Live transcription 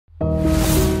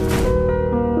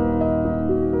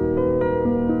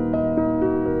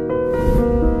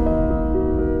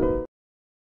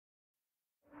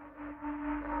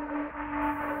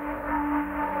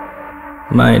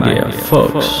My dear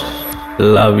folks,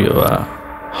 love your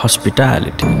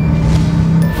hospitality.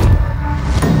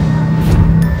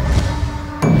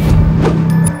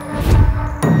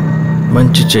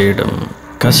 మంచి చేయడం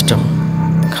కష్టం,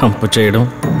 కంపు చేయడం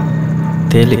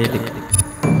తేలిక.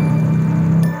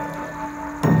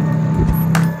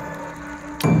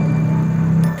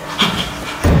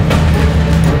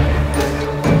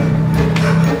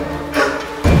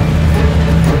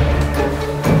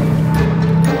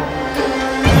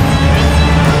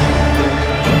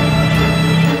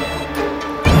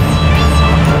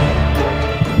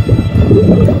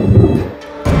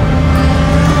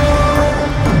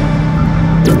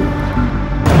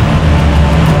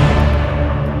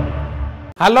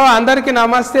 హలో అందరికీ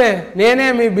నమస్తే. నేనే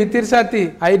మీ బిత్తిరి సత్తి.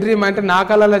 iDream అంటే నా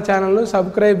కళల ఛానల్ను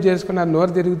సబ్స్క్రైబ్ చేసుకున్నారు.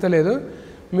 నోరు తిరుగుతలేదు.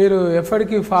 మీరు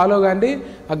ఎప్పటికీ ఫాలో కండి.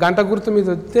 ఆ గంట గుర్తు మీద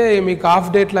వస్తే మీకు హాఫ్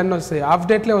డేట్లు అన్నీ వస్తాయి. హాఫ్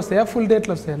డేట్లే వస్తాయా, ఫుల్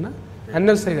డేట్లు వస్తాయన్న?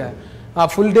 అన్నీ వస్తాయి కదా. ఆ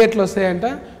ఫుల్ డేట్లు వస్తాయంట.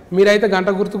 మీరైతే గంట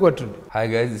గుర్తు కొట్టండి. Hi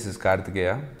guys, this is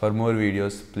Kartikeya. For more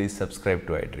videos, please subscribe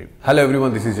to iDream. Hello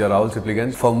everyone, this is your Rahul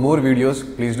Sipligans. For more videos,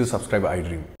 please do subscribe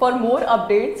iDream. For more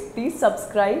updates, please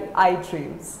subscribe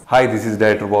iDreams. Hi, this is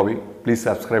Director Bobby. Please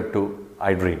subscribe to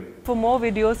iDream. For more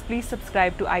videos, please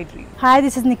subscribe to iDream. Hi,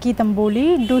 this is Nikki Tamboli.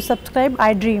 Do subscribe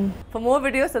iDream. For more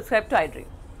videos, subscribe to iDream.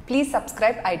 Please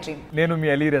subscribe iDream. నేను మీ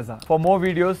అలీ రజా. For more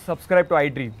videos, subscribe to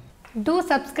iDream. Do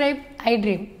subscribe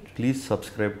iDream. Please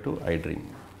subscribe to iDream.